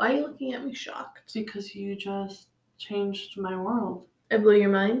 Why are you looking at me shocked? Because you just changed my world. It blew your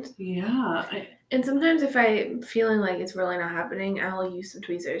mind? Yeah. And sometimes if I'm feeling like it's really not happening, I'll use some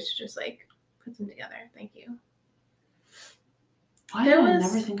tweezers to just like put them together. Thank you. Why did I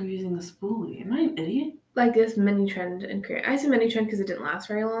never think of using a spoolie? Am I an idiot? Like this mini trend in Korea. I say mini trend because it didn't last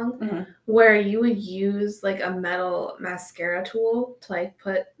very long. Where you would use like a metal mascara tool to like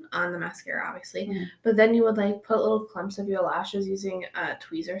put on the mascara, obviously. But then you would like put little clumps of your lashes using a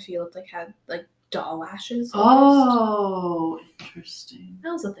tweezer, so you looked like had like doll lashes. Almost. Oh, interesting.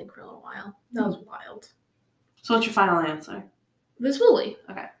 That was a thing for a little while. That was wild. So what's your final answer? The spoolie.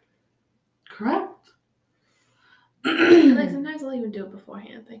 Okay. Correct. And like sometimes I'll even do it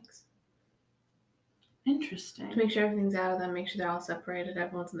beforehand, thanks. Interesting. To make sure everything's out of them, make sure they're all separated,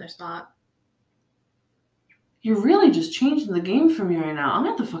 everyone's in their spot. You're really just changing the game for me right now. I'm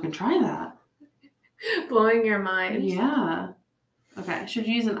gonna have to fucking try that. Blowing your mind. Yeah. Okay. Should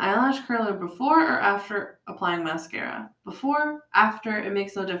you use an eyelash curler before or after applying mascara? Before, after, it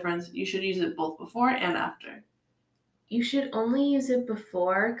makes no difference. You should use it both before and after. You should only use it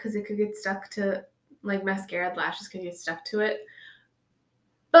before because it could get stuck to, like mascara lashes could get stuck to it.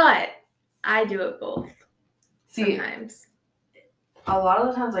 But I do it both. See, sometimes. A lot of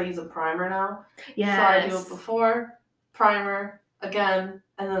the times I use a primer now. Yes. So I do it before, primer, again,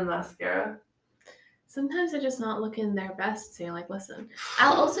 and then mascara. Sometimes they're just not looking their best, so you're like, listen.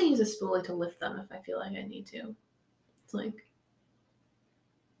 I'll also use a spoolie to lift them if I feel like I need to. It's like...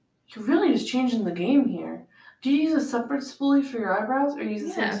 You're really just changing the game here. Do you use a separate spoolie for your eyebrows or use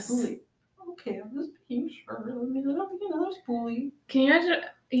the same spoolie? Okay, I'm just being sure. Let me get another spoolie. Can you imagine?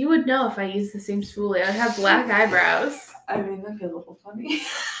 You would know if I used the same spoolie. I'd have black eyebrows. I mean, that'd be a little funny.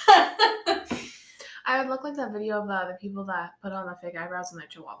 I would look like that video of the people that put on the fake eyebrows in their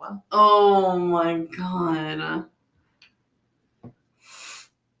chihuahua. Oh my god.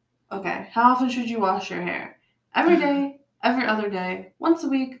 Okay, how often should you wash your hair? Every day, every other day, once a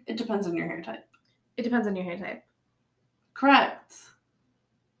week. It depends on your hair type. It depends on your hair type. Correct.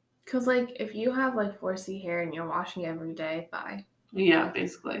 Because, like, if you have, like, 4C hair and you're washing it every day, bye. Yeah,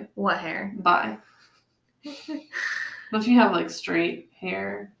 basically. What hair? Bye. But if you have, like, straight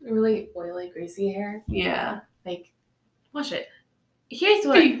hair. Really oily, greasy hair. Yeah. Like, wash it. Here's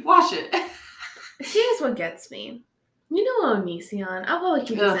what... Wash it. Here's what gets me. You know Onision? I'll probably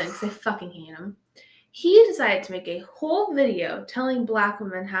keep this in because I fucking hate him. He decided to make a whole video telling black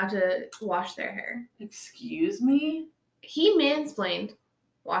women how to wash their hair. Excuse me? He mansplained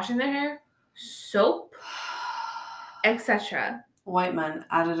washing their hair, soap, etc. White men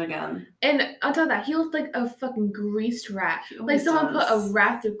at it again. And on top of that, he looked like a fucking greased rat. He Like always someone put a does.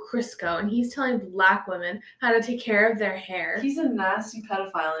 rat through Crisco, and he's telling black women how to take care of their hair. He's a nasty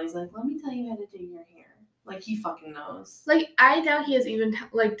pedophile, and he's like, let me tell you how to do your hair. Like, he fucking knows. Like, I doubt he has even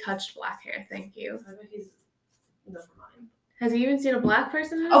touched black hair. Thank you. I bet he's... Never mind. Has he even seen a black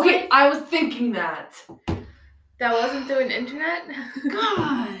person in his Okay, life? I was thinking that. That wasn't through an internet?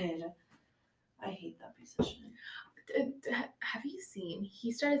 God. I hate that piece of shit. Have you seen?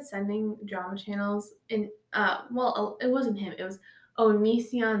 He started sending drama channels in, well, it wasn't him. It was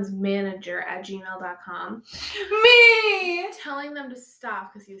Onision's manager at gmail.com. Me! Telling them to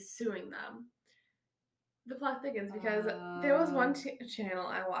stop because he was suing them. The plot thickens because there was one channel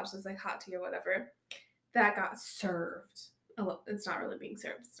I watched that's like Hot Tea or whatever that got served. It's not really being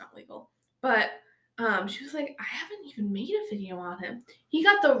served. It's not legal. But she was like, I haven't even made a video on him. He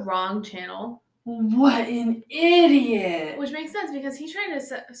got the wrong channel. What an idiot! Which makes sense because he's trying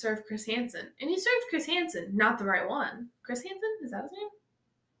to serve Chris Hansen. And he served Chris Hansen, not the right one. Chris Hansen? Is that his name?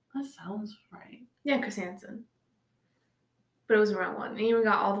 That sounds right. Yeah, Chris Hansen. But it was the wrong one. And he even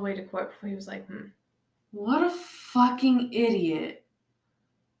got all the way to court before he was like, What a fucking idiot.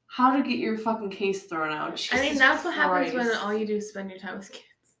 How to get your fucking case thrown out. Jesus I mean, that's what happens when Christ. all you do is spend your time with kids.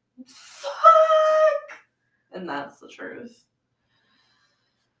 Fuck! And that's the truth.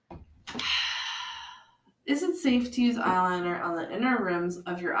 Is it safe to use eyeliner on the inner rims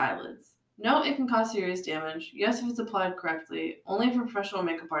of your eyelids? No, it can cause serious damage. Yes, if it's applied correctly. Only if a professional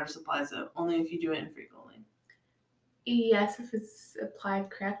makeup artist applies it. Only if you do it infrequently. Yes, if it's applied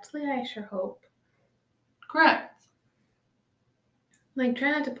correctly, I sure hope. Correct. Like,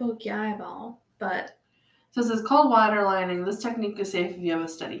 try not to poke your eyeball, but... So it says cold water lining. This technique is safe if you have a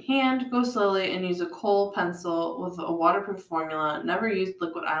steady hand. Go slowly and use a kohl pencil with a waterproof formula. Never use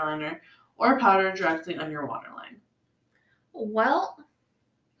liquid eyeliner or powder directly on your waterline. Well...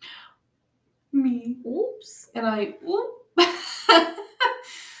 Me. Oops. And I... Whoop.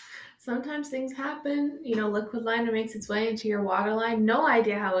 Sometimes things happen. You know, liquid liner makes its way into your waterline. No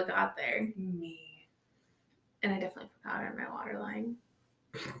idea how it got there. Me. And I definitely put powder in my waterline.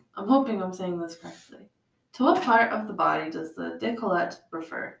 I'm hoping I'm saying this correctly. To what part of the body does the décolleté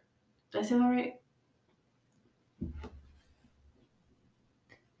refer? Did I say that right?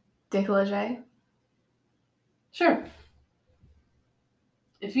 Décolleté? Sure.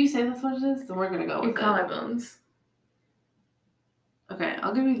 If you say that's what it is, then we're going to go with Your it. collarbones. Okay,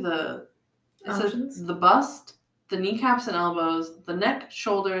 I'll give you the... It Options? says the bust, the kneecaps and elbows, the neck,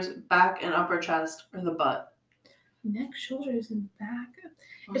 shoulders, back, and upper chest, or the butt. Neck, shoulders, and back.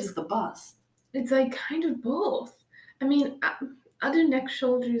 Or is it the bust? It's like kind of both. I mean, I'll do neck,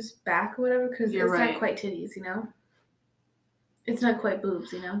 shoulders, back, or whatever, because it's right. not quite titties, you know? It's not quite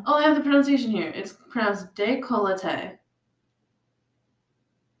boobs, you know? Oh, I have the pronunciation here. It's pronounced décolleté.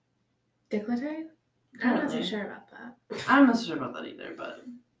 Décolleté? I'm not so Apparently. sure about that. I'm not so sure about that either, but...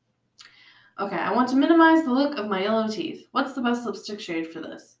 Okay, I want to minimize the look of my yellow teeth. What's the best lipstick shade for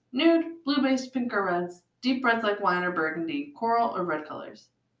this? Nude, blue-based, pink or reds, deep reds like wine or burgundy, coral or red colors.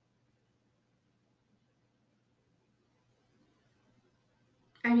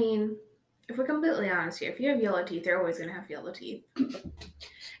 I mean, if we're completely honest here, if you have yellow teeth, you're always going to have yellow teeth.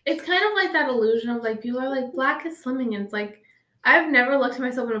 It's kind of like that illusion of, like, people are like, black is slimming, and it's like, I've never looked at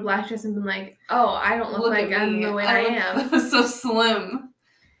myself in a black dress and been like, oh, I don't look like I'm the way I am. I'm so slim.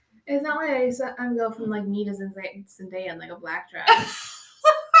 It's not like I'm go from, like, me to Zendaya in, like, a black dress.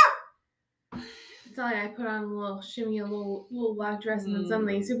 It's not like I put on a little shimmy, a little black dress, and then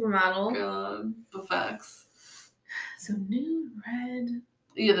suddenly supermodel. God, the facts. So nude, red.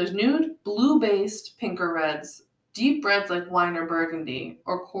 Yeah, there's nude, blue-based, pink or reds, deep reds like wine or burgundy,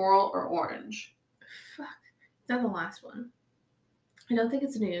 or coral or orange. Fuck. Is that the last one? I don't think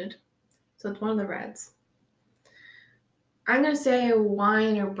it's nude. So it's one of the reds. I'm going to say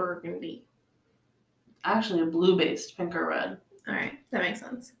wine or burgundy. Actually, a blue-based, pink or red. Alright, that makes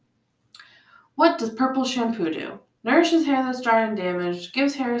sense. What does purple shampoo do? Nourishes hair that's dried and damaged,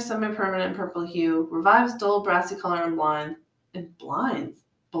 gives hair a semi-permanent purple hue, revives dull, brassy color and blondes.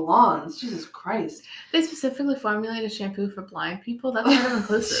 Jesus Christ. They specifically formulated shampoo for blind people? That's kind of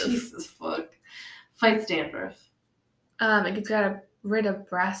inclusive. Jesus fuck. Fights dandruff. It gets rid of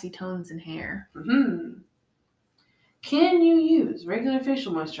brassy tones in hair. Can you use regular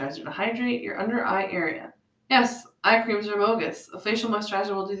facial moisturizer to hydrate your under eye area? Yes, eye creams are bogus. A facial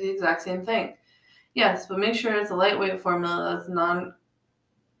moisturizer will do the exact same thing. Yes, but make sure it's a lightweight formula that's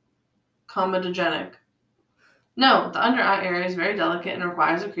non-comedogenic. No, the under eye area is very delicate and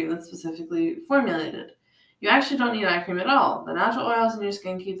requires a cream that's specifically formulated. You actually don't need eye cream at all. The natural oils in your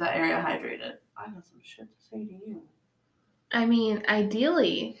skin keep that area hydrated. I got some shit to say to you. I mean,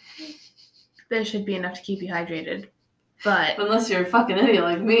 ideally, there should be enough to keep you hydrated. But Unless you're a fucking idiot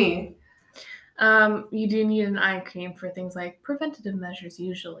like me. you do need an eye cream for things like preventative measures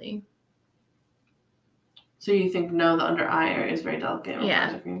usually. So you think no, the under eye area is very delicate and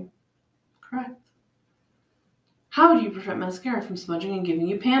requires Yeah. a cream? Correct. How do you prevent mascara from smudging and giving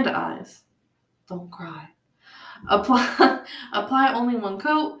you panda eyes? Don't cry. Apply only one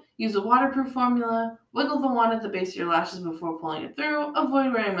coat. Use a waterproof formula. Wiggle the wand at the base of your lashes before pulling it through.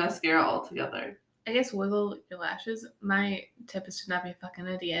 Avoid wearing mascara altogether. I guess wiggle your lashes. My tip is to not be a fucking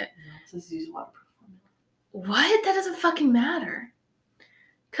idiot. No, it says use waterproof formula. What? That doesn't fucking matter.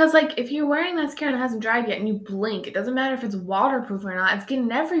 Because, like, if you're wearing mascara and it hasn't dried yet and you blink, it doesn't matter if it's waterproof or not. It's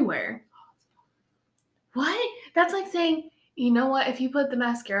getting everywhere. What? That's like saying, you know what? If you put the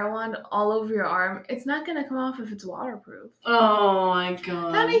mascara wand all over your arm, it's not going to come off if it's waterproof. Oh my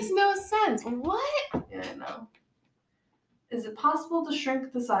god. That makes no sense. What? Yeah, I know. Is it possible to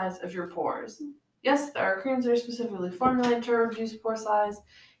shrink the size of your pores? Yes, there are creams that are specifically formulated to reduce pore size.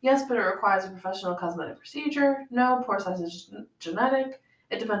 Yes, but it requires a professional cosmetic procedure. No, pore size is genetic.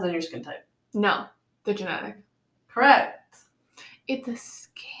 It depends on your skin type. No, they're genetic. Correct. It's a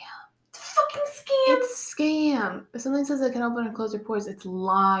scam. It's a fucking scam. It's a scam. If something says it can open and close your pores, it's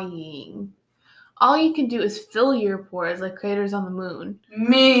lying. All you can do is fill your pores like craters on the moon.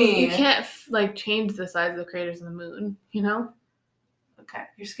 Me. You can't change the size of the craters on the moon, you know? Okay,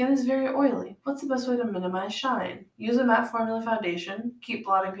 your skin is very oily. What's the best way to minimize shine? Use a matte formula foundation. Keep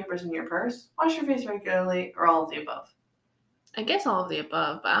blotting papers in your purse. Wash your face regularly, or all of the above. I guess all of the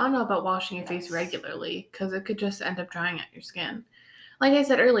above, but I don't know about washing your face regularly because it could just end up drying out your skin. Like I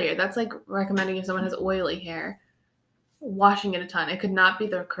said earlier, that's like recommending if someone has oily hair, washing it a ton. It could not be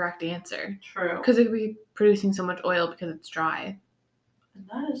the correct answer. True. Because it could be producing so much oil because it's dry. And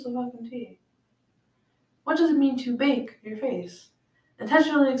that is the fucking tea. What does it mean to bake your face?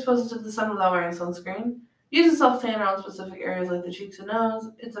 Intentionally expose it to the sun without wearing sunscreen. Use a self-tan on specific areas like the cheeks and nose.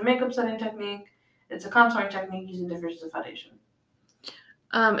 It's a makeup setting technique. It's a contouring technique using different shades of foundation.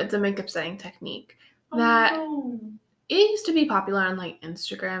 It's a makeup setting technique that it used to be popular on like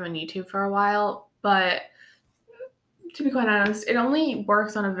Instagram and YouTube for a while, but to be quite honest, it only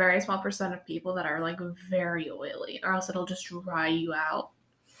works on a very small percent of people that are like very oily, or else it'll just dry you out.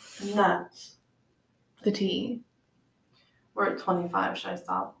 Nuts. The tea. We're at 25. Should I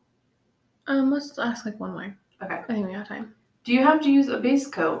stop? Let's ask like one more. Okay. I think we got time. Do you have to use a base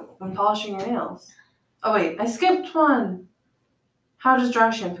coat when polishing your nails? Oh wait, I skipped one. How does dry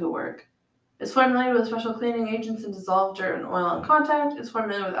shampoo work? It's formulated with special cleaning agents and dissolved dirt and oil in contact. It's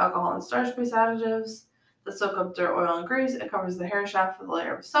formulated with alcohol and starch-based additives that soak up dirt, oil, and grease. It covers the hair shaft with a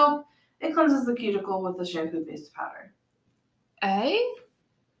layer of soap. It cleanses the cuticle with the shampoo-based powder. A?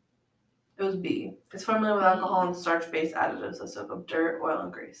 It was B. It's formulated with alcohol and starch-based additives that soak up dirt, oil,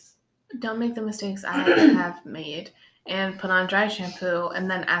 and grease. Don't make the mistakes I have made and put on dry shampoo and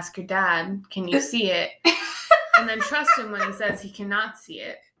then ask your dad, can you see it? And then trust him when he says he cannot see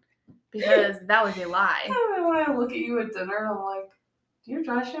it. Because that was a lie. And then when I look at you at dinner, I'm like, do you have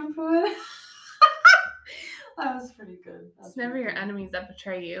dry shampoo in it? That was pretty good. It's never your enemies that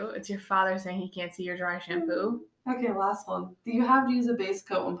betray you. It's your father saying he can't see your dry shampoo. Okay, last one. Do you have to use a base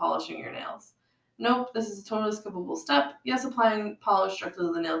coat when polishing your nails? Nope, this is a totally skippable step. Yes, applying polish directly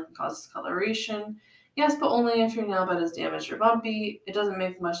to the nail can cause discoloration. Yes, but only if your nail bed is damaged or bumpy. It doesn't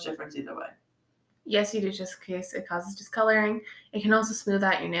make much difference either way. Yes, you do, just in case it causes discoloring. It can also smooth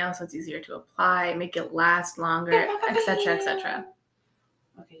out your nail so it's easier to apply, make it last longer, etc., etc.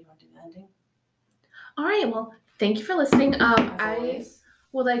 Okay, you want to do the ending? All right, well, thank you for listening. I always.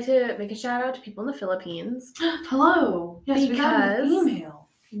 would like to make a shout out to people in the Philippines. Hello. Yes, we got an email.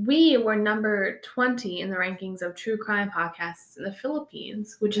 We were number 20 in the rankings of true crime podcasts in the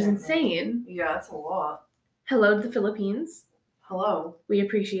Philippines, which is insane. Yeah, that's a lot. Hello to the Philippines. Hello. We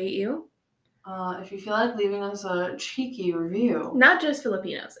appreciate you. If you feel like leaving us a cheeky review. Not just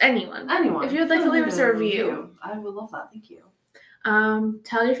Filipinos, anyone. Anyone. If you would like to leave us a review. I would love that. Thank you.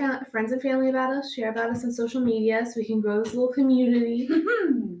 Tell your friends and family about us. Share about us on social media so we can grow this little community.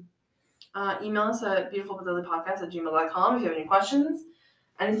 Email us at beautifulbutdailypodcast@gmail.com if you have any questions.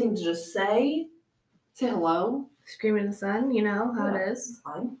 Anything to just say. Say hello. Scream in the sun, you know how it is. It's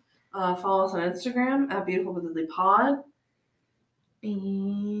fine. Follow us on Instagram at beautifulbutdailypod.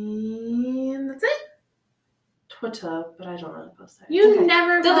 And that's it. Twitter, but I don't really post there. You It's okay.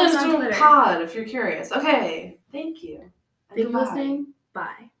 never post Dylan's on doing Twitter. pod if you're curious. Okay, thank you. And Thank you for goodbye. listening.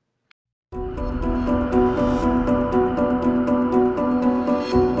 Bye.